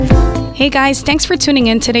Hey guys, thanks for tuning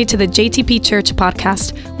in today to the JTP Church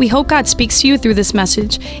podcast. We hope God speaks to you through this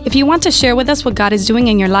message. If you want to share with us what God is doing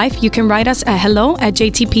in your life, you can write us at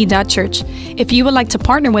hello@jtp.church. If you would like to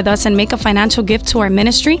partner with us and make a financial gift to our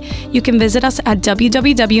ministry, you can visit us at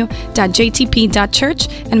www.jtp.church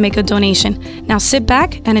and make a donation. Now sit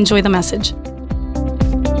back and enjoy the message.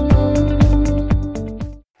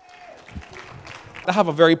 I have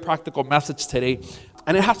a very practical message today,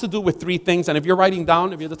 and it has to do with three things. And if you're writing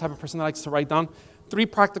down, if you're the type of person that likes to write down, three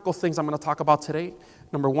practical things I'm going to talk about today.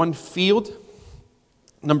 Number one, field.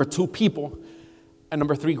 Number two, people. And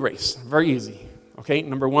number three, grace. Very easy. Okay,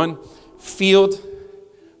 number one, field.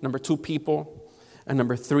 Number two, people. And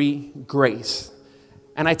number three, grace.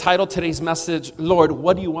 And I titled today's message, Lord,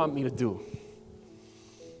 what do you want me to do?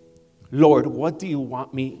 Lord, what do you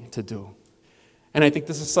want me to do? And I think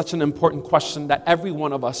this is such an important question that every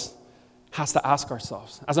one of us has to ask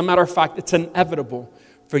ourselves. As a matter of fact, it's inevitable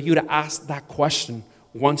for you to ask that question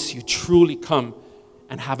once you truly come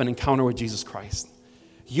and have an encounter with Jesus Christ.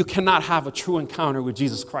 You cannot have a true encounter with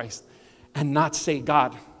Jesus Christ and not say,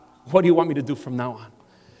 God, what do you want me to do from now on?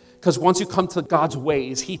 Because once you come to God's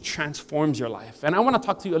ways, He transforms your life. And I want to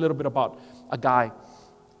talk to you a little bit about a guy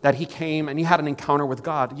that he came and he had an encounter with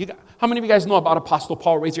God. How many of you guys know about Apostle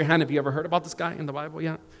Paul? Raise your hand if you ever heard about this guy in the Bible.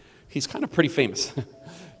 Yeah, he's kind of pretty famous.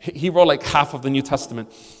 He wrote like half of the New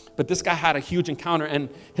Testament. But this guy had a huge encounter, and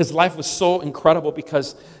his life was so incredible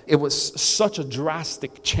because it was such a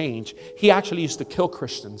drastic change. He actually used to kill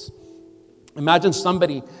Christians. Imagine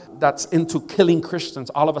somebody that's into killing Christians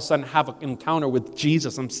all of a sudden have an encounter with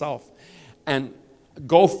Jesus himself and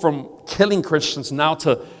go from killing Christians now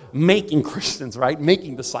to making Christians, right?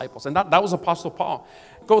 Making disciples. And that was Apostle Paul.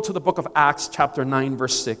 Go to the book of Acts chapter 9,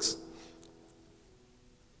 verse 6.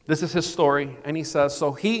 This is his story. And he says,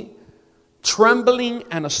 so he, trembling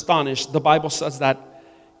and astonished, the Bible says that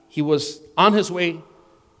he was on his way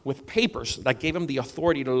with papers that gave him the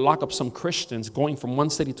authority to lock up some Christians going from one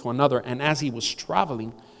city to another. And as he was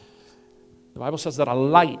traveling, the Bible says that a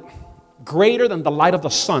light greater than the light of the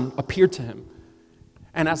sun appeared to him.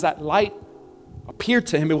 And as that light appeared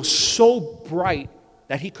to him, it was so bright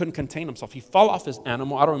that he couldn't contain himself. He fell off his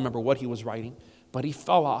animal. I don't remember what he was riding, but he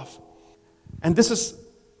fell off. And this is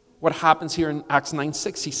what happens here in Acts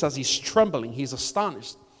 9:6. He says he's trembling. He's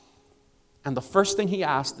astonished. And the first thing he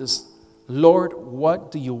asked is, Lord,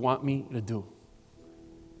 what do you want me to do?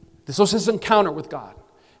 This was his encounter with God.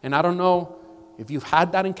 And I don't know if you've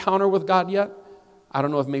had that encounter with God yet. I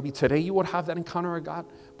don't know if maybe today you would have that encounter with God.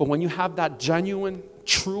 But when you have that genuine,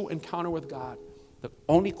 true encounter with God, the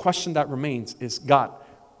only question that remains is, God,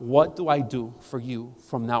 what do I do for you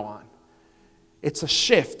from now on? It's a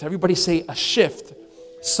shift. Everybody say a shift.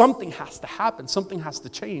 Something has to happen. Something has to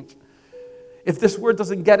change. If this word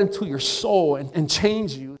doesn't get into your soul and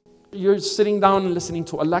change you, you're sitting down and listening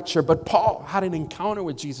to a lecture. But Paul had an encounter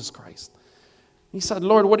with Jesus Christ. He said,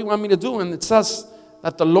 Lord, what do you want me to do? And it says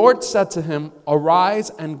that the Lord said to him,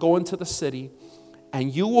 arise and go into the city,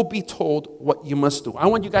 and you will be told what you must do. I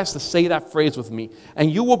want you guys to say that phrase with me.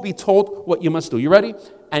 And you will be told what you must do. You ready?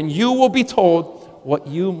 And you will be told what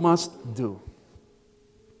you must do.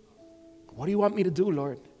 What do you want me to do,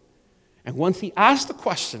 Lord? And once he asks the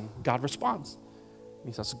question, God responds.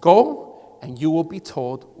 He says, go and you will be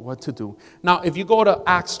told what to do. Now, if you go to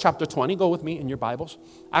Acts chapter 20, go with me in your Bibles.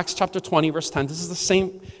 Acts chapter 20, verse 10. This is the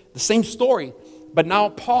same story. But now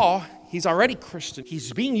Paul, he's already Christian.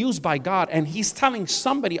 He's being used by God, and he's telling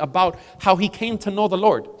somebody about how he came to know the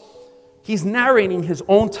Lord. He's narrating his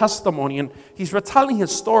own testimony, and he's retelling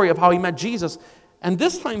his story of how he met Jesus. And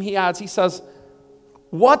this time he says,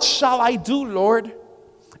 what shall I do, Lord?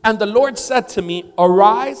 And the Lord said to me,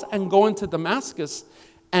 arise and go into Damascus,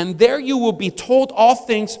 and there you will be told all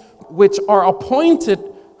things which are appointed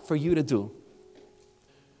for you to do.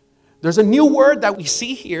 There's a new word that we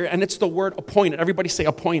see here, and it's the word appointed. Everybody say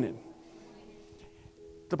appointed.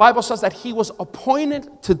 The Bible says that he was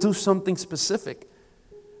appointed to do something specific.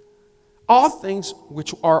 All things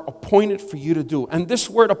which are appointed for you to do. And this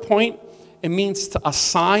word appoint, it means to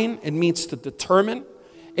assign, it means to determine,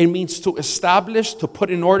 it means to establish, to put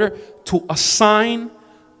in order, to assign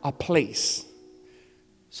a place.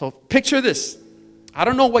 So picture this. I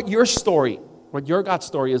don't know what your story, what your God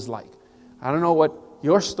story is like. I don't know what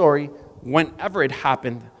your story, whenever it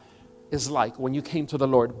happened, is like when you came to the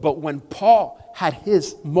Lord. But when Paul had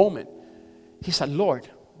his moment, he said, Lord,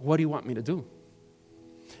 what do you want me to do?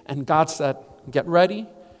 And God said, get ready,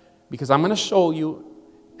 because I'm going to show you,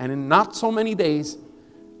 and in not so many days,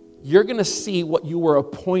 you're going to see what you were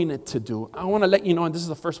appointed to do. I want to let you know, and this is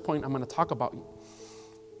the first point I'm going to talk about.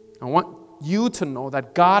 I want you to know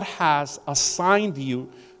that God has assigned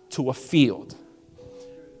you to a field.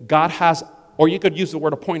 God has, or you could use the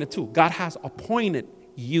word appointed too. God has appointed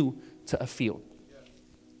you to a field.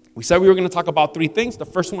 We said we were going to talk about three things. The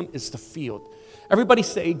first one is the field. Everybody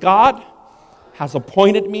say, God has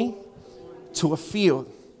appointed me to a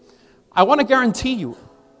field. I want to guarantee you,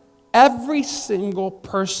 every single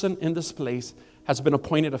person in this place has been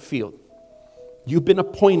appointed a field. You've been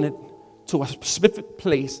appointed to a specific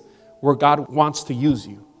place where God wants to use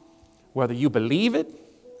you. Whether you believe it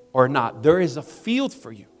or not, there is a field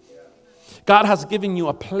for you. God has given you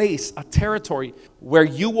a place, a territory where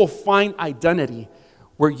you will find identity,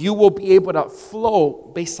 where you will be able to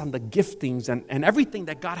flow based on the giftings and everything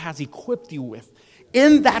that God has equipped you with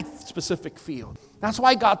in that specific field. That's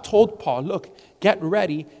why God told Paul, look, get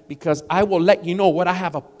ready because I will let you know what I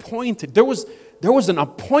have appointed. There was an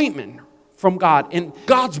appointment from God. In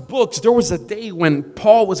God's books, there was a day when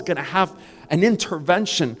Paul was going to have an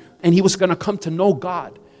intervention and he was going to come to know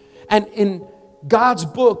God. And in God's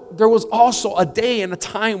book, there was also a day and a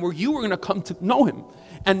time where you were going to come to know him.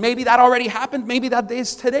 And maybe that already happened. Maybe that day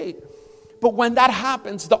is today. But when that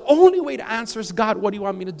happens, the only way to answer is, God, what do you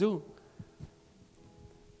want me to do?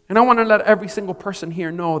 And I want to let every single person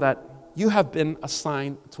here know that you have been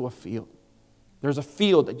assigned to a field. There's a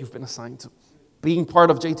field that you've been assigned to. Being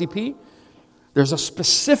part of JTP, there's a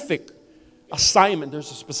specific assignment.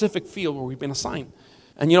 There's a specific field where we've been assigned.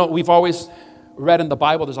 And you know, we've always read in the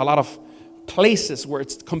Bible, there's a lot of places where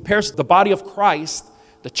it compares the body of Christ,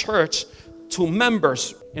 the church, to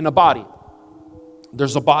members in a body.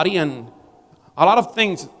 There's a body and a lot of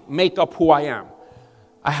things make up who I am.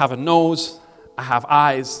 I have a nose, I have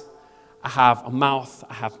eyes, I have a mouth,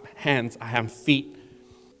 I have hands, I have feet.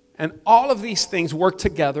 And all of these things work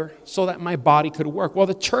together so that my body could work. Well,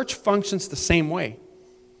 the church functions the same way.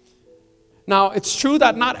 Now, it's true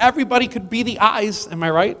that not everybody could be the eyes, am I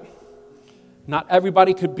right? Not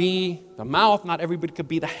everybody could be the mouth, not everybody could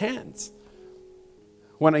be the hands.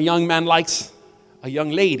 When a young man likes a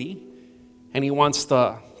young lady and he wants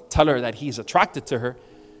to tell her that he's attracted to her,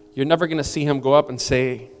 you're never going to see him go up and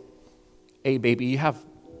say, hey, baby, you have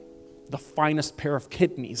the finest pair of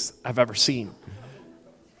kidneys I've ever seen.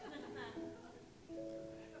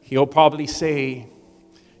 He'll probably say,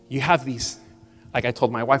 you have these, like I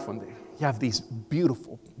told my wife one day, you have these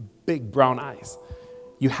beautiful, big brown eyes.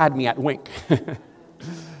 You had me at wink.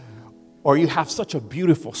 Or you have such a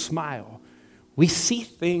beautiful smile. We see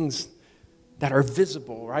things that are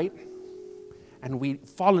visible, right? And we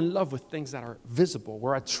fall in love with things that are visible.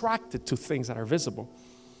 We're attracted to things that are visible.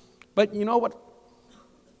 But you know what?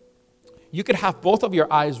 You could have both of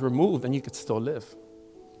your eyes removed and you could still live.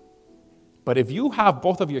 But if you have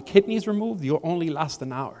both of your kidneys removed, you'll only last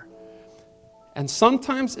an hour. And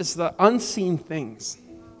sometimes it's the unseen things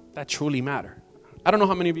that truly matter. I don't know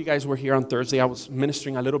how many of you guys were here on Thursday. I was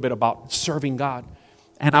ministering a little bit about serving God.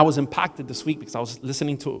 And I was impacted this week because I was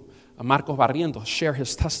listening to Marcos Barrientos share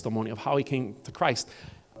his testimony of how he came to Christ.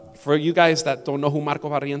 For you guys that don't know who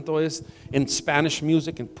Marcos Barrientos is, in Spanish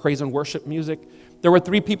music and praise and worship music, there were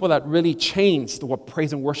three people that really changed what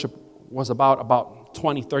praise and worship was about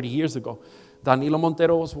 20, 30 years ago. Danilo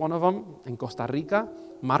Montero was one of them in Costa Rica,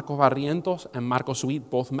 Marcos Barrientos, and Marcos Huit,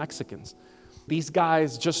 both Mexicans. These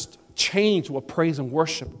guys just changed what praise and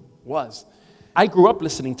worship was. I grew up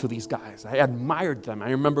listening to these guys. I admired them.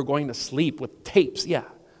 I remember going to sleep with tapes. Yeah,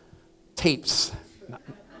 tapes.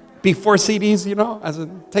 Before CDs, you know, as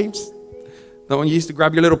in tapes. The one you used to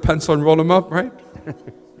grab your little pencil and roll them up, right?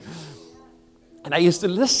 And I used to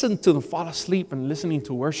listen to them, fall asleep and listening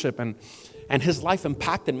to worship. And his life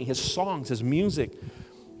impacted me, his songs, his music.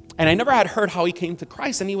 And I never had heard how he came to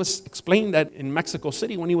Christ. And he was explaining that in Mexico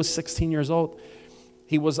City when he was 16 years old.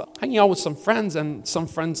 He was hanging out with some friends, and some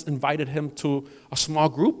friends invited him to a small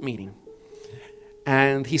group meeting.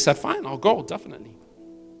 And he said, fine, I'll go, definitely.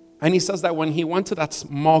 And he says that when he went to that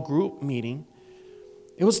small group meeting,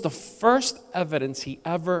 it was the first evidence he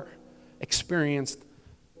ever experienced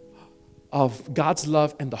of God's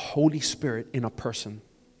love and the Holy Spirit in a person.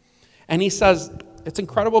 And he says, it's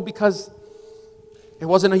incredible because it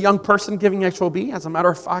wasn't a young person giving HOB. As a matter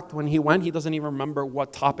of fact, when he went, he doesn't even remember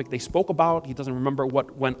what topic they spoke about. He doesn't remember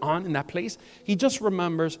what went on in that place. He just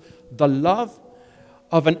remembers the love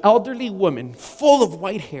of an elderly woman full of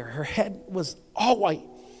white hair. Her head was all white.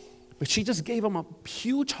 But she just gave him a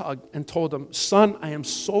huge hug and told him, son, I am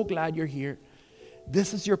so glad you're here.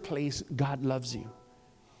 This is your place. God loves you.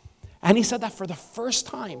 And he said that for the first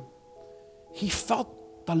time, he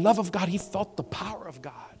felt the love of God. He felt the power of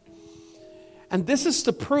God. And this is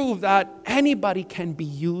to prove that anybody can be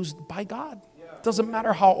used by God. Yeah. Doesn't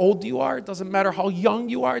matter how old you are. It doesn't matter how young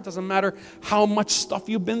you are. It doesn't matter how much stuff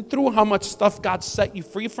you've been through, how much stuff God set you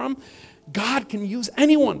free from. God can use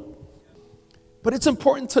anyone. But it's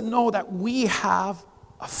important to know that we have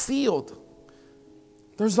a field.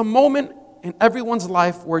 There's a moment in everyone's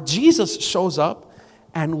life where Jesus shows up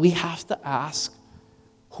and we have to ask,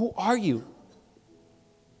 who are you?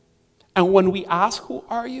 And when we ask, who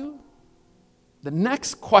are you? The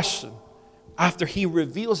next question, after he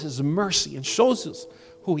reveals his mercy and shows us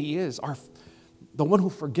who he is, the one who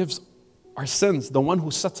forgives our sins, the one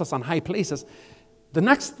who sets us on high places, the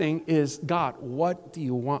next thing is, God, what do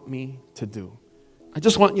you want me to do? I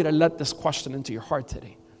just want you to let this question into your heart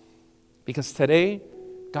today. Because today,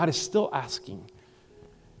 God is still asking.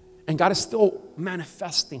 And God is still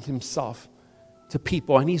manifesting himself to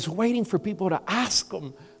people. And he's waiting for people to ask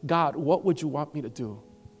him, God, what would you want me to do?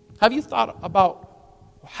 Have you thought about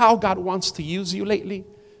how God wants to use you lately?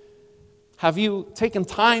 Have you taken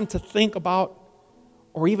time to think about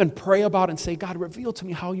or even pray about and say, God, reveal to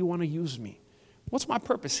me how you want to use me? What's my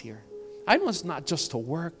purpose here? I know it's not just to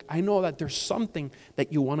work. I know that there's something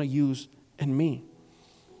that you want to use in me.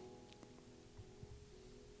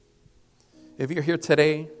 If you're here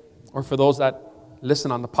today, or for those that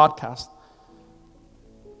listen on the podcast,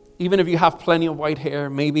 even if you have plenty of white hair,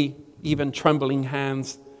 maybe even trembling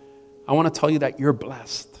hands, I want to tell you that you're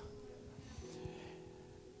blessed.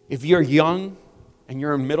 If you're young and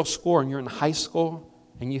you're in middle school and you're in high school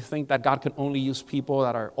and you think that God can only use people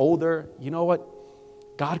that are older, you know what?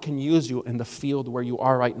 God can use you in the field where you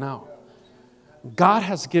are right now. God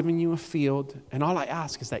has given you a field, and all I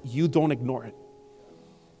ask is that you don't ignore it.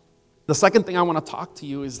 The second thing I want to talk to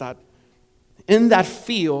you is that in that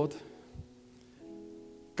field,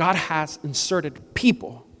 God has inserted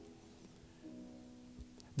people.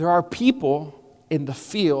 There are people in the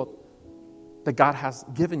field that God has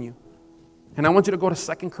given you. And I want you to go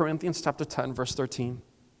to 2 Corinthians chapter 10, verse 13.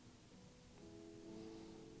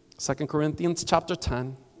 2 Corinthians chapter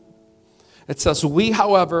 10. It says, we,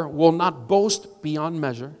 however, will not boast beyond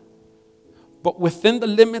measure, but within the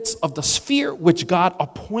limits of the sphere which God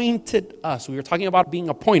appointed us. We were talking about being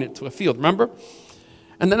appointed to a field, remember?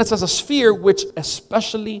 And then it says a sphere which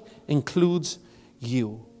especially includes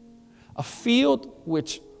you. A field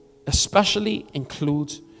which especially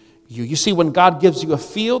includes you. You see, when God gives you a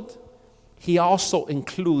field, he also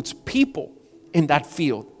includes people in that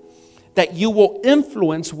field that you will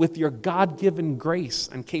influence with your God-given grace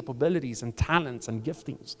and capabilities and talents and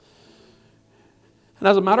giftings. And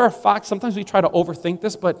as a matter of fact, sometimes we try to overthink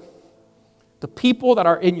this, but the people that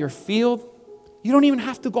are in your field, you don't even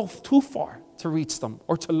have to go too far to reach them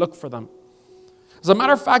or to look for them. As a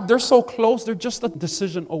matter of fact, they're so close, they're just a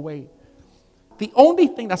decision away. The only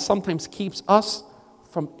thing that sometimes keeps us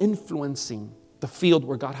from influencing the field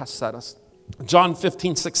where God has set us. John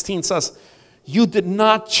 15:16 says, you did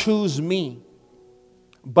not choose me,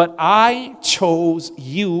 but I chose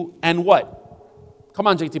you and what? Come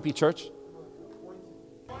on, JTP Church.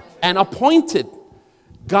 And appointed.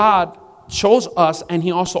 God chose us, and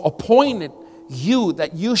he also appointed you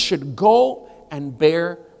that you should go and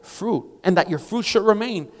bear fruit, and that your fruit should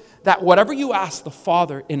remain, that whatever you ask the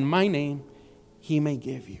Father in my name, he may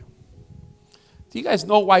give you. Do you guys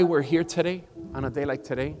know why we're here today, on a day like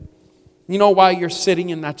today? You know why you're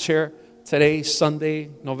sitting in that chair today,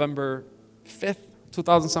 Sunday, November 5th,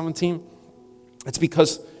 2017? It's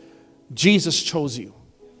because Jesus chose you.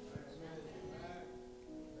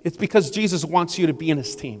 It's because Jesus wants you to be in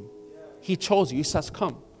his team. He chose you. He says,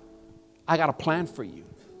 come, I got a plan for you.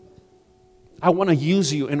 I want to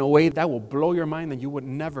use you in a way that will blow your mind that you would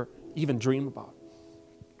never even dream about.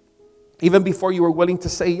 Even before you were willing to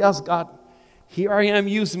say, yes, God, here I am,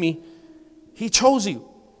 use me. He chose you.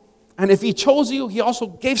 And if he chose you, he also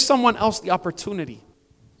gave someone else the opportunity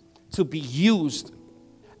to be used.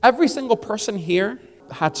 Every single person here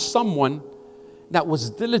had someone that was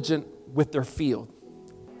diligent with their field.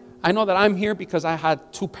 I know that I'm here because I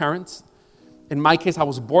had two parents. In my case, I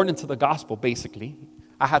was born into the gospel, basically.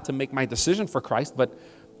 I had to make my decision for Christ, but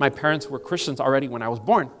my parents were Christians already when I was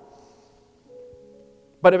born.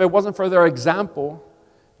 But if it wasn't for their example,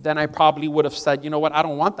 then I probably would have said, you know what, I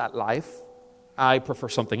don't want that life. I prefer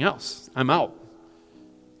something else. I'm out.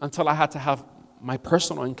 Until I had to have my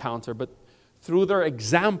personal encounter. But through their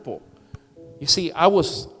example, you see, I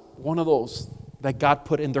was one of those that God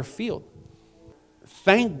put in their field.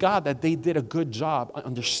 Thank God that they did a good job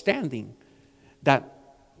understanding that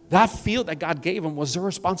that field that God gave them was their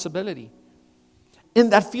responsibility. In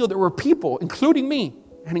that field, there were people, including me,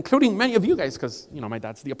 and including many of you guys, because, you know, my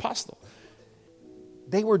dad's the apostle.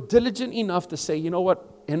 They were diligent enough to say, you know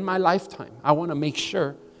what, in my lifetime, I want to make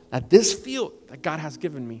sure that this field that God has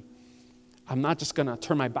given me, I'm not just going to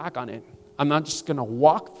turn my back on it. I'm not just going to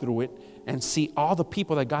walk through it and see all the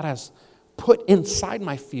people that God has put inside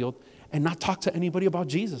my field and not talk to anybody about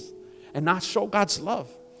Jesus and not show God's love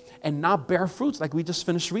and not bear fruits like we just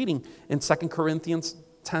finished reading in 2 Corinthians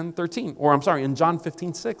 10:13, or I'm sorry, in John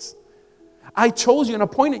 15:6. I chose you and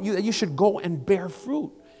appointed you that you should go and bear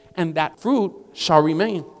fruit, and that fruit shall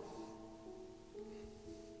remain.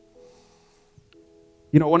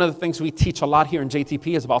 You know, one of the things we teach a lot here in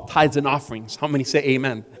JTP is about tithes and offerings. How many say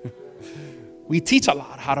amen? We teach a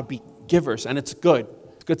lot how to be givers, and it's good.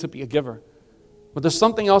 It's good to be a giver. But there's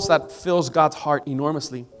something else that fills God's heart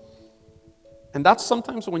enormously. And that's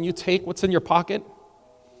sometimes when you take what's in your pocket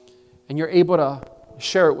and you're able to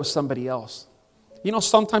share it with somebody else. You know,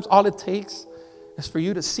 sometimes all it takes is for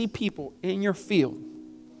you to see people in your field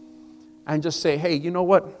and just say, hey, you know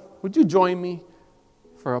what? Would you join me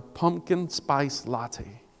for a pumpkin spice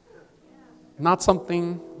latte? Not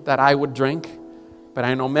something that I would drink, but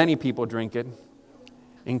I know many people drink it,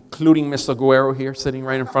 including Mr. Guerrero here sitting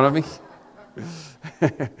right in front of me.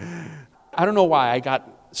 I don't know why I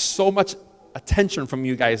got so much attention from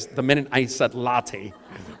you guys the minute I said latte.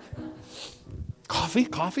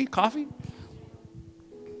 Coffee.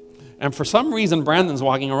 And for some reason, Brandon's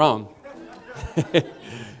walking around.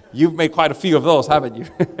 You've made quite a few of those, haven't you?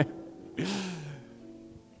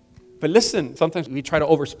 But listen, sometimes we try to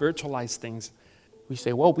over-spiritualize things. We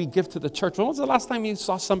say, well, we give to the church. When was the last time you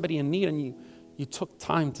saw somebody in need and you took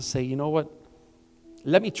time to say, you know what?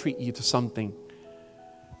 Let me treat you to something.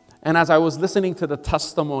 And as I was listening to the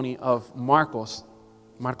testimony of Marco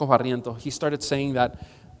Barriento, he started saying that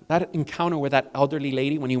encounter with that elderly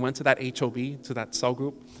lady when he went to that HOB, to that cell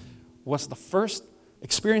group, was the first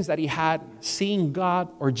experience that he had seeing God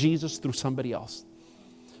or Jesus through somebody else.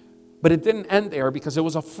 But it didn't end there, because it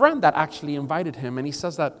was a friend that actually invited him. And he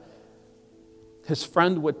says that his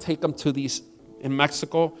friend would take him to these, in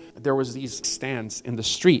Mexico, there was these stands in the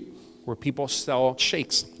street where people sell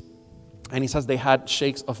shakes. And he says they had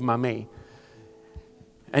shakes of mamey.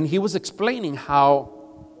 And he was explaining how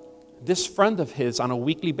this friend of his on a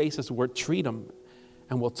weekly basis would treat him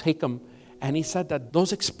and will take him. And he said that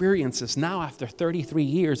those experiences now, after 33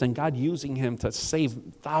 years and God using him to save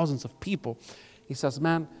thousands of people, he says,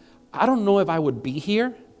 man, I don't know if I would be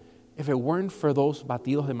here if it weren't for those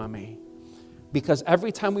batidos de mamey. Because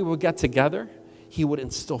every time we would get together, he would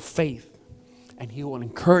instill faith and he would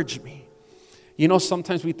encourage me. You know,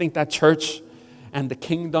 sometimes we think that church and the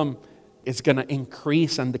kingdom is going to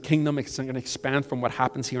increase and the kingdom is going to expand from what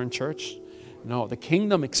happens here in church. No, the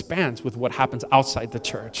kingdom expands with what happens outside the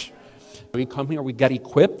church. We come here, we get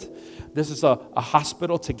equipped. This is a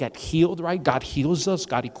hospital to get healed, right? God heals us,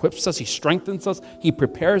 God equips us, He strengthens us, He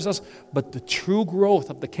prepares us. But the true growth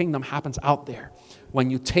of the kingdom happens out there. When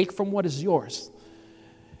you take from what is yours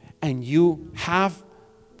and you have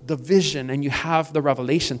the vision and you have the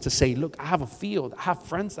revelation to say, look, I have a field, I have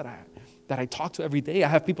friends that I talk to every day, I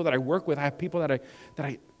have people that I work with, I have people that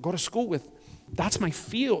I go to school with. That's my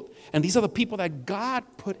field. And these are the people that God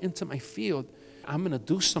put into my field. I'm going to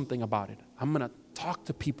do something about it. I'm going to talk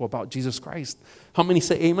to people about Jesus Christ. How many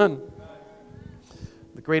say amen?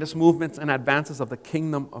 The greatest movements and advances of the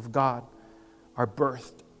kingdom of God are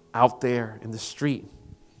birthed out there in the street.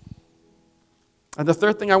 And the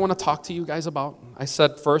third thing I want to talk to you guys about, I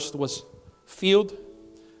said first was field.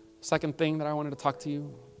 Second thing that I wanted to talk to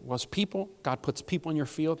you was people. God puts people in your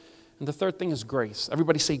field. And the third thing is grace.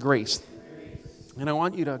 Everybody say grace. And I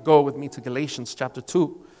want you to go with me to Galatians chapter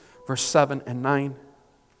 2, verse 7 and 9.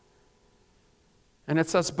 And it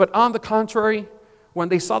says, but on the contrary, when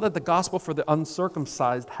they saw that the gospel for the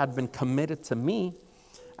uncircumcised had been committed to me,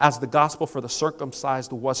 as the gospel for the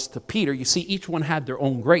circumcised was to Peter. You see, each one had their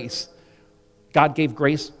own grace. God gave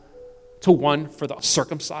grace to one for the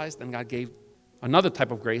circumcised, and God gave another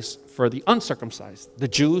type of grace for the uncircumcised, the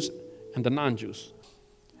Jews and the non-Jews.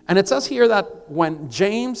 And it says here that when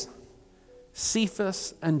James,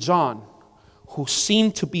 Cephas, and John, who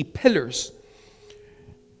seemed to be pillars,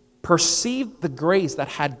 perceived the grace that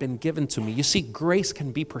had been given to me. You see, grace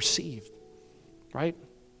can be perceived, right?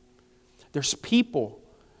 There's people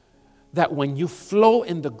that when you flow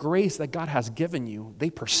in the grace that God has given you, they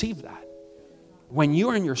perceive that. When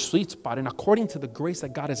you're in your sweet spot and according to the grace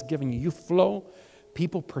that God has given you, you flow,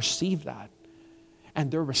 people perceive that.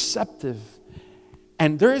 And they're receptive.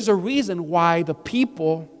 And there is a reason why the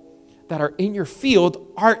people that are in your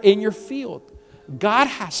field are in your field. God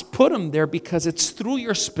has put them there because it's through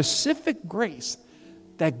your specific grace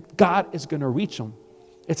that God is going to reach them.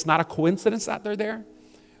 It's not a coincidence that they're there.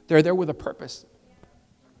 They're there with a purpose.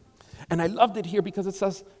 And I loved it here because it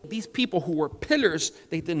says these people who were pillars,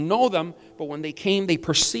 they didn't know them, but when they came, they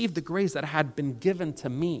perceived the grace that had been given to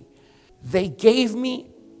me. They gave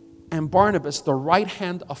me and Barnabas the right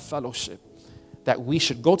hand of fellowship, that we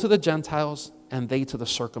should go to the Gentiles and they to the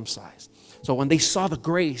circumcised. So when they saw the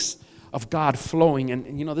grace of God flowing,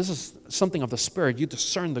 and this is something of the Spirit, you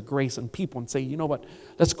discern the grace in people and say, you know what,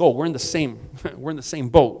 let's go. We're in the same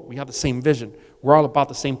boat. We have the same vision. We're all about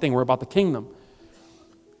the same thing. We're about the kingdom.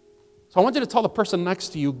 So I want you to tell the person next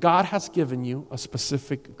to you, God has given you a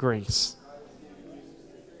specific grace.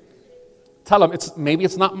 Tell them, maybe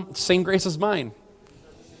it's not the same grace as mine.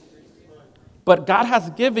 But God has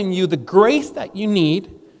given you the grace that you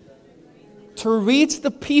need to reach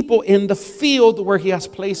the people in the field where He has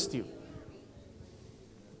placed you.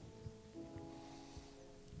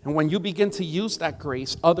 And when you begin to use that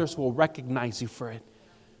grace, others will recognize you for it.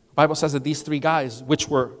 The Bible says that these three guys, which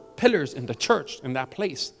were pillars in the church, in that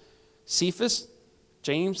place, Cephas,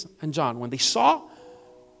 James, and John, when they saw,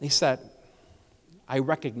 they said, I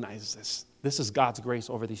recognize this. This is God's grace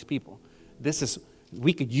over these people.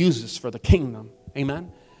 We could use this for the kingdom.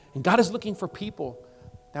 Amen? And God is looking for people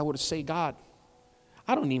that would say, God,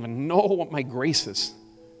 I don't even know what my grace is.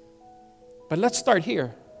 But let's start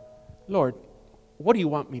here. Lord, what do you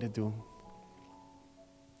want me to do?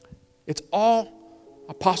 It's all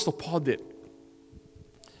Apostle Paul did.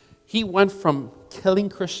 He went from killing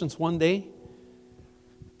Christians one day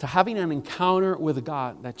to having an encounter with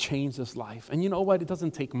God that changed his life. And you know what? It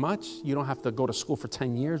doesn't take much. You don't have to go to school for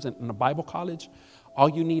 10 years in a Bible college. All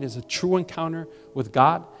you need is a true encounter with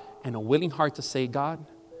God and a willing heart to say, God,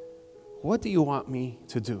 what do you want me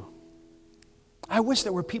to do? I wish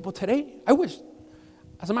there were people today.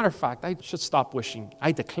 As a matter of fact, I should stop wishing.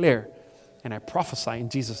 I declare and I prophesy in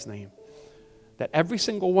Jesus' name that every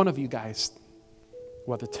single one of you guys,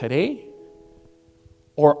 whether today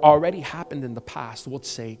or already happened in the past, would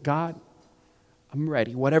say, God, I'm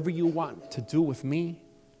ready. Whatever you want to do with me,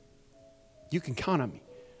 you can count on me.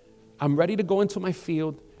 I'm ready to go into my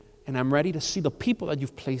field, and I'm ready to see the people that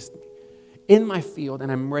you've placed in my field,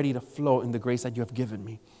 and I'm ready to flow in the grace that you have given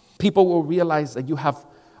me. People will realize that you have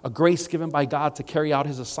a grace given by God to carry out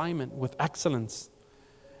His assignment with excellence.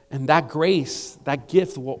 And that grace, that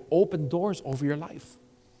gift will open doors over your life.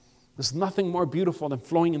 There's nothing more beautiful than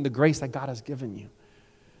flowing in the grace that God has given you.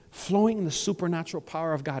 Flowing in the supernatural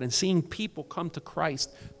power of God and seeing people come to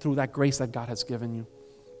Christ through that grace that God has given you.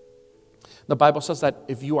 The Bible says that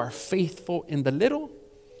if you are faithful in the little,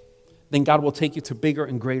 then God will take you to bigger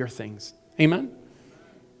and greater things. Amen?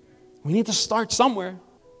 We need to start somewhere.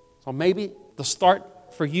 So maybe the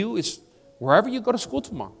start for you is wherever you go to school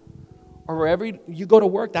tomorrow, or wherever you go to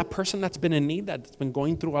work, that person that's been in need, that's been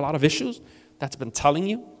going through a lot of issues, that's been telling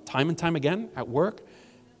you time and time again at work,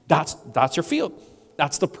 that's your field.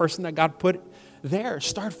 That's the person that God put there.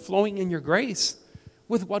 Start flowing in your grace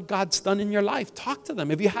with what God's done in your life. Talk to them.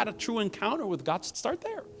 If you had a true encounter with God, start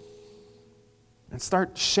there. And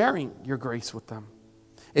start sharing your grace with them.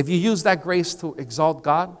 If you use that grace to exalt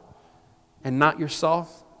God and not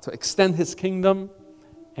yourself, to extend His kingdom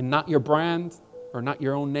and not your brand or not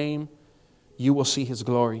your own name, you will see His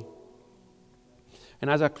glory. And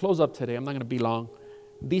as I close up today, I'm not going to be long.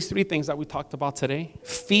 These three things that we talked about today,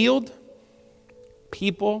 field,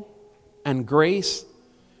 people, and grace,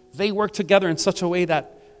 they work together in such a way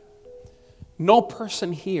that no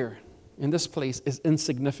person here in this place is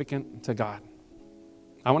insignificant to God.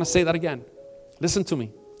 I want to say that again. Listen to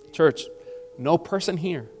me, church. No person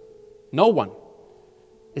here, no one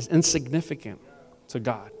is insignificant to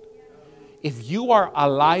God. If you are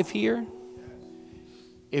alive here,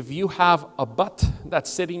 if you have a butt that's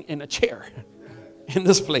sitting in a chair in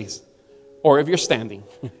this place, or if you're standing,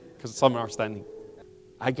 because some are standing,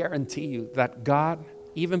 I guarantee you that God,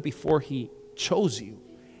 even before He chose you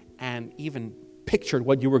and even pictured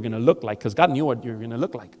what you were going to look like, because God knew what you were going to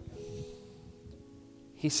look like,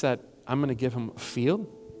 He said, I'm going to give him a field.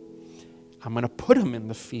 I'm going to put him in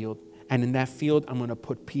the field. And in that field, I'm going to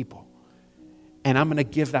put people. And I'm going to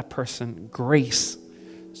give that person grace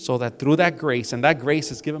so that through that grace, and that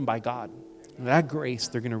grace is given by God, that grace,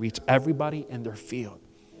 they're going to reach everybody in their field.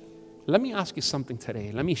 Let me ask you something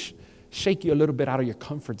today. Let me shake you a little bit out of your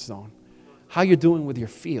comfort zone. How you doing with your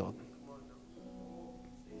field?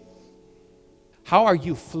 How are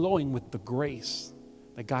you flowing with the grace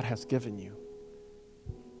that God has given you?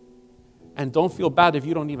 And don't feel bad if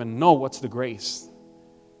you don't even know what's the grace.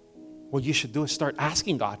 What you should do is start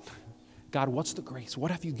asking God, God, what's the grace?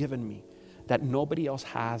 What have you given me that nobody else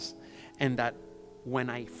has? And that when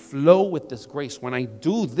I flow with this grace, when I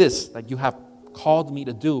do this that you have called me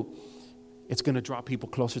to do, it's going to draw people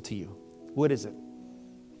closer to you. What is it?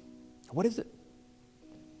 What is it?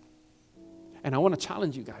 And I want to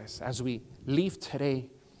challenge you guys as we leave today,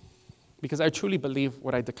 because I truly believe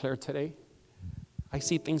what I declare today. I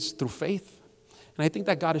see things through faith. And I think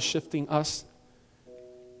that God is shifting us.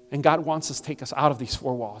 And God wants us to take us out of these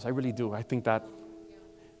four walls. I really do. I think that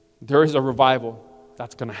there is a revival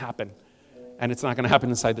that's going to happen. And it's not going to happen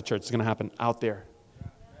inside the church. It's going to happen out there.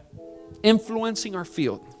 Influencing our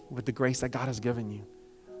field with the grace that God has given you.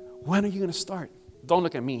 When are you going to start? Don't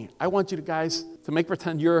look at me. I want you guys to make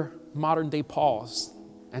pretend you're modern day Pauls.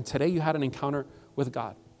 And today you had an encounter with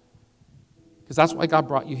God. Because that's why God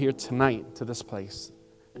brought you here tonight to this place.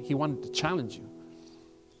 He wanted to challenge you.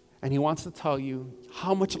 And He wants to tell you,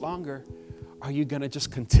 how much longer are you going to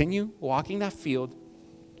just continue walking that field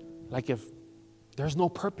like if there's no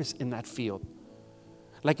purpose in that field?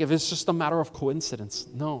 Like if it's just a matter of coincidence?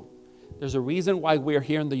 No. There's a reason why we're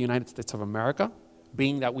here in the United States of America,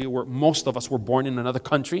 being that most of us were born in another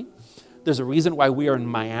country. There's a reason why we are in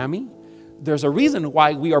Miami. There's a reason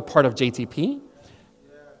why we are part of JTP.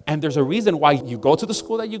 And there's a reason why you go to the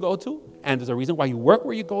school that you go to. And there's a reason why you work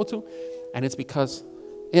where you go to. And it's because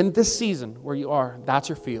in this season where you are, that's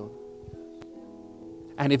your field.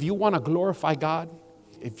 And if you want to glorify God,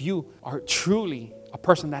 if you are truly a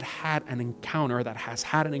person that had an encounter, that has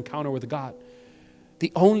had an encounter with God,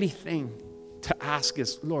 the only thing to ask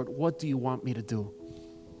is, Lord, what do you want me to do?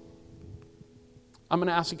 I'm going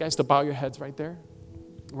to ask you guys to bow your heads right there,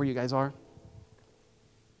 where you guys are.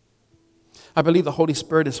 I believe the Holy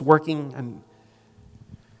Spirit is working and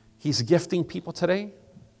He's gifting people today.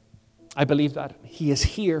 I believe that He is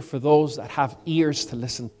here for those that have ears to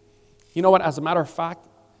listen. You know what? As a matter of fact,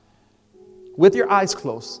 with your eyes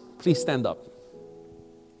closed, please stand up.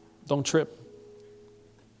 Don't trip.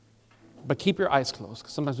 But keep your eyes closed,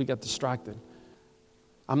 because sometimes we get distracted.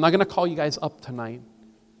 I'm not going to call you guys up tonight.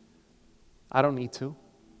 I don't need to.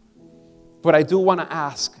 But I do want to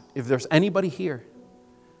ask if there's anybody here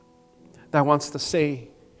that wants to say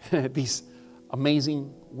these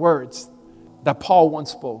amazing words that Paul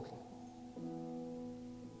once spoke.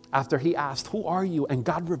 After he asked, who are you? And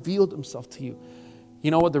God revealed Himself to you.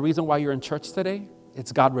 You know what? The reason why you're in church today,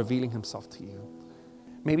 it's God revealing Himself to you.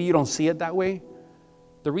 Maybe you don't see it that way.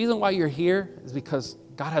 The reason why you're here is because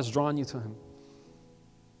God has drawn you to Him.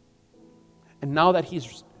 And now that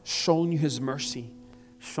He's shown you His mercy,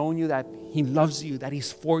 shown you that He loves you, that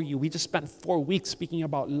He's for you. We just spent 4 weeks speaking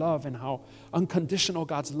about love and how unconditional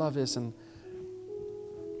God's love is. And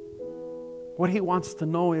what He wants to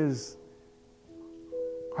know is,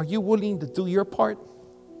 are you willing to do your part?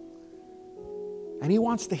 And He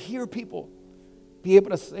wants to hear people be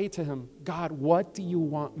able to say to Him, God, what do you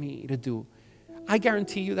want me to do? I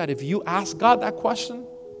guarantee you that if you ask God that question,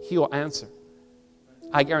 He'll answer.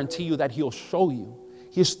 I guarantee you that He'll show you.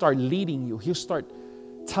 He'll start leading you. He'll start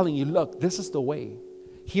telling you, look, this is the way.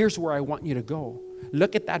 Here's where I want you to go.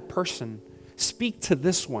 Look at that person. Speak to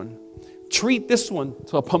this one. Treat this one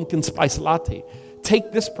to a pumpkin spice latte.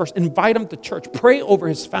 Take this person, invite him to church. Pray over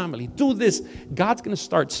his family. Do this. God's going to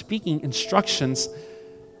start speaking instructions,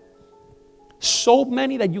 so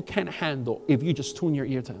many that you can't handle if you just tune your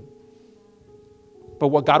ear to Him. But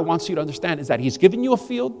what God wants you to understand is that He's given you a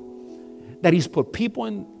field, that He's put people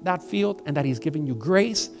in that field, and that He's given you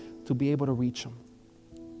grace to be able to reach them.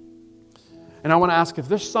 And I want to ask if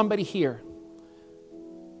there's somebody here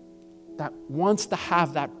that wants to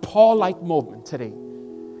have that Paul-like moment today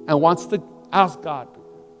and wants to ask God,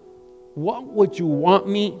 what would you want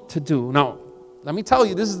me to do? Now, let me tell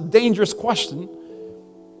you, this is a dangerous question,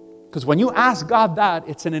 because when you ask God that,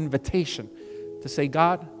 it's an invitation to say,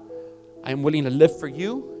 God, I am willing to live for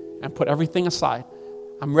you and put everything aside.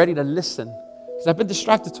 I'm ready to listen. Because I've been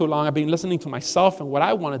distracted too long. I've been listening to myself and what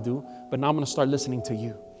I want to do, but now I'm going to start listening to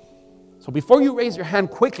you. So before you raise your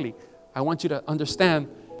hand quickly, I want you to understand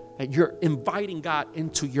that you're inviting God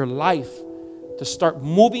into your life to start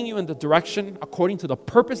moving you in the direction according to the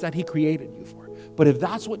purpose that He created you for. But if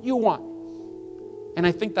that's what you want, and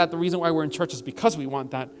I think that the reason why we're in church is because we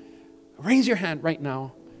want that, raise your hand right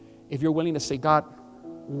now if you're willing to say, God,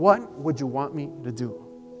 what would you want me to do?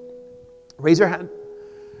 Raise your hand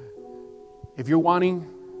if you're wanting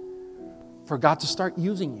for God to start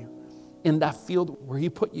using you in that field where He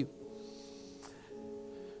put you.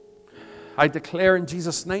 I declare in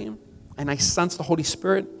Jesus' name, and I sense the Holy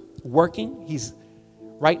Spirit working. He's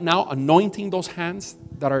right now anointing those hands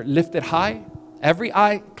that are lifted high, every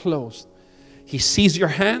eye closed. He sees your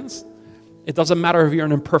hands. It doesn't matter if you're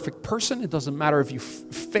an imperfect person. It doesn't matter if you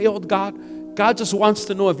failed God. God just wants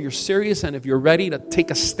to know if you're serious and if you're ready to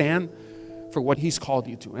take a stand for what He's called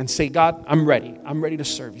you to and say, God, I'm ready. I'm ready to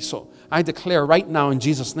serve you. So I declare right now in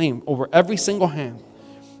Jesus' name over every single hand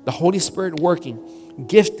The Holy Spirit working,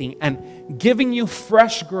 gifting, and giving you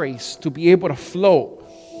fresh grace to be able to flow.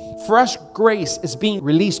 Fresh grace is being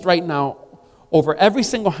released right now over every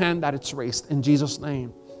single hand that it's raised in Jesus'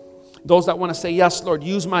 name. Those that want to say, yes, Lord,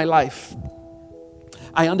 use my life.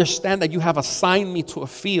 I understand that you have assigned me to a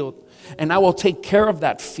field, and I will take care of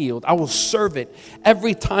that field. I will serve it.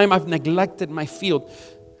 Every time I've neglected my field,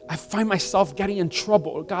 I find myself getting in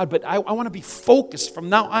trouble, God, but I want to be focused. From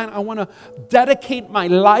now on, I want to dedicate my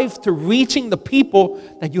life to reaching the people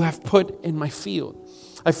that you have put in my field.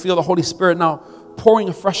 I feel the Holy Spirit now pouring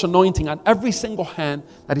a fresh anointing on every single hand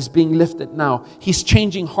that is being lifted now. He's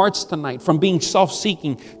changing hearts tonight from being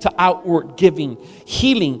self-seeking to outward giving.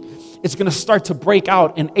 Healing is going to start to break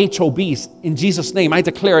out in HOBs in Jesus' name. I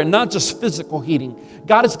declare it, not just physical healing.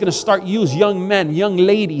 God is going to start use young men, young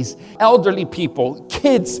ladies, elderly people,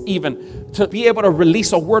 kids even, to be able to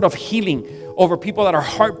release a word of healing over people that are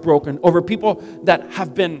heartbroken, over people that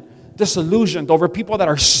have been disillusioned, over people that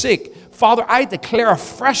are sick. Father, I declare a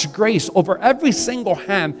fresh grace over every single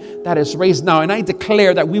hand that is raised now. And I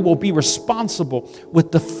declare that we will be responsible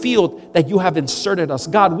with the field that you have inserted us.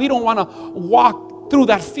 God, we don't want to walk through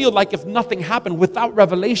that field like if nothing happened without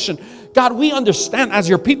revelation. God, we understand as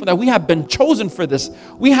your people that we have been chosen for this.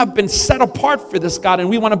 We have been set apart for this, God, and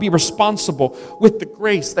we want to be responsible with the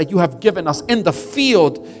grace that you have given us in the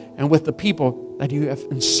field and with the people that you have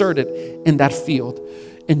inserted in that field.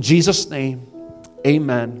 In Jesus' name,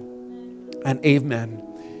 amen and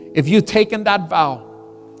amen. If you've taken that vow,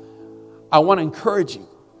 I want to encourage you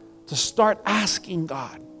to start asking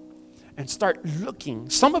God and start looking.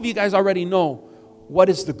 Some of you guys already know what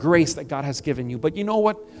is the grace that God has given you. But you know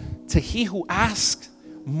what? To he who asks,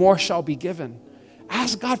 more shall be given.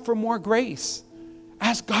 Ask God for more grace.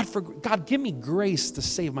 Ask God for, God, give me grace to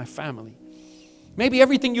save my family. Maybe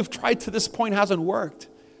everything you've tried to this point hasn't worked.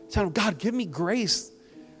 Tell him, God, give me grace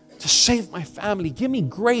to save my family. Give me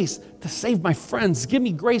grace to save my friends. Give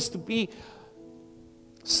me grace to be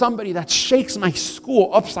somebody that shakes my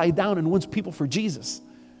school upside down and wins people for Jesus.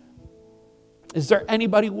 Is there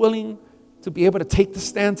anybody willing to be able to take the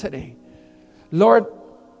stand today? Lord,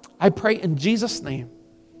 I pray in Jesus' name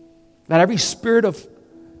that every spirit of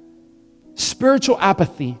spiritual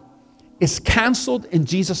apathy is canceled in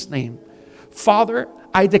Jesus' name. Father,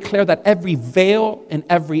 I declare that every veil in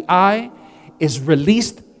every eye is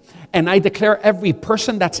released, and I declare every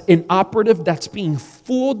person that's inoperative, that's being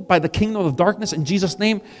fooled by the kingdom of darkness in Jesus'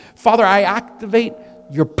 name. Father, I activate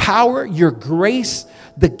your power, your grace,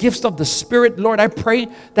 the gifts of the Spirit. Lord, I pray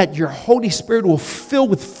that your Holy Spirit will fill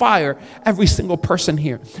with fire every single person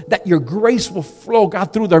here. That your grace will flow,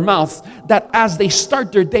 God, through their mouths. That as they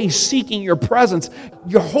start their day seeking your presence,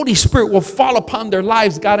 your Holy Spirit will fall upon their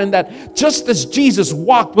lives, God. And that just as Jesus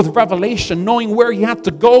walked with revelation, knowing where he had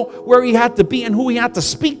to go, where he had to be, and who he had to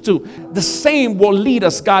speak to, the same will lead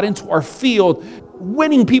us, God, into our field,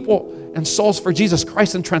 winning people and souls for Jesus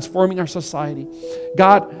Christ and transforming our society.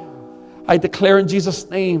 God, I declare in Jesus'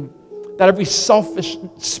 name that every selfish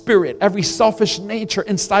spirit, every selfish nature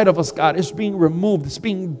inside of us, God, is being removed. It's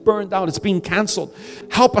being burned out. It's being canceled.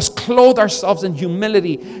 Help us clothe ourselves in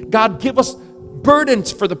humility. God, give us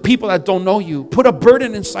burdens for the people that don't know you. Put a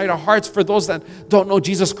burden inside our hearts for those that don't know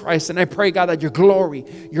Jesus Christ. And I pray, God, that your glory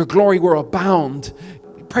will abound.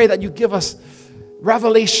 I pray that you give us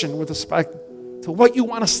revelation with respect to what you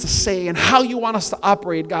want us to say and how you want us to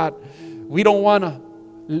operate, God. We don't want to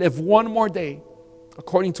live one more day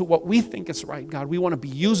according to what we think is right, God. We want to be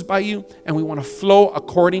used by you, and we want to flow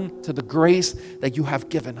according to the grace that you have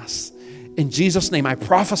given us. In Jesus' name, I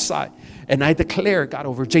prophesy and I declare, God,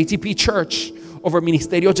 over JTP Church, over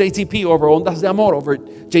Ministerio JTP, over Ondas de Amor, over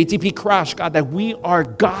JTP Crash, God, that we are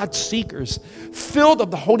God seekers, filled of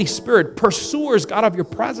the Holy Spirit, pursuers, God, of your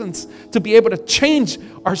presence, to be able to change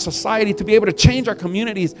our society, to be able to change our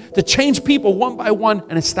communities, to change people one by one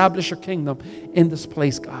and establish your kingdom in this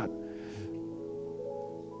place, God.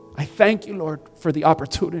 I thank you, Lord, for the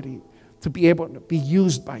opportunity to be able to be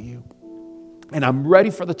used by you. And I'm ready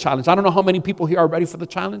for the challenge. I don't know how many people here are ready for the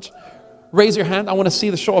challenge. Raise your hand. I want to see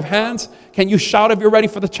the show of hands. Can you shout if you're ready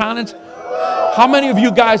for the challenge? How many of you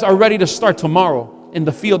guys are ready to start tomorrow in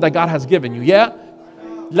the field that God has given you? Yeah?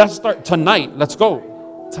 Let's start tonight. Let's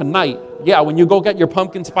go. Tonight. Yeah, when you go get your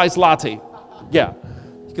pumpkin spice latte. Yeah.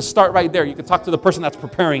 You can start right there. You can talk to the person that's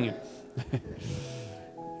preparing you.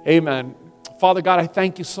 Amen. Father God, I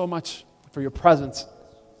thank you so much for your presence.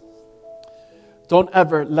 Don't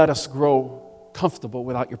ever let us grow comfortable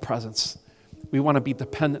without your presence. We want to be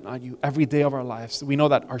dependent on you every day of our lives. We know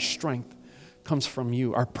that our strength comes from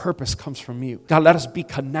you. Our purpose comes from you. God, let us be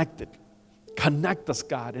connected. Connect us,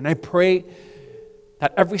 God. And I pray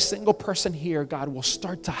that every single person here, God, will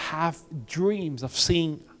start to have dreams of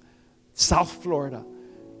seeing South Florida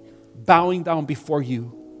bowing down before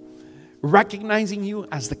you, recognizing you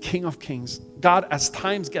as the King of Kings. God, as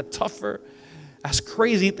times get tougher, as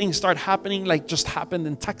crazy things start happening like just happened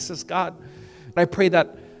in Texas, God, I pray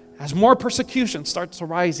that as more persecution starts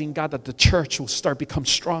arising, God, that the church will start become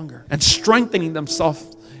stronger and strengthening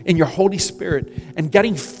themselves in your Holy Spirit and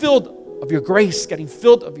getting filled of your grace, getting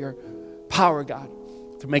filled of your power, God,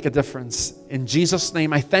 to make a difference. In Jesus'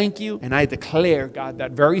 name, I thank you and I declare, God,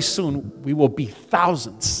 that very soon we will be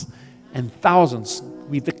thousands and thousands.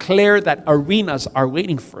 We declare that arenas are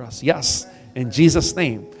waiting for us. Yes, in Jesus'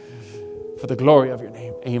 name, for the glory of your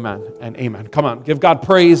name. Amen and amen. Come on, give God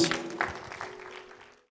praise.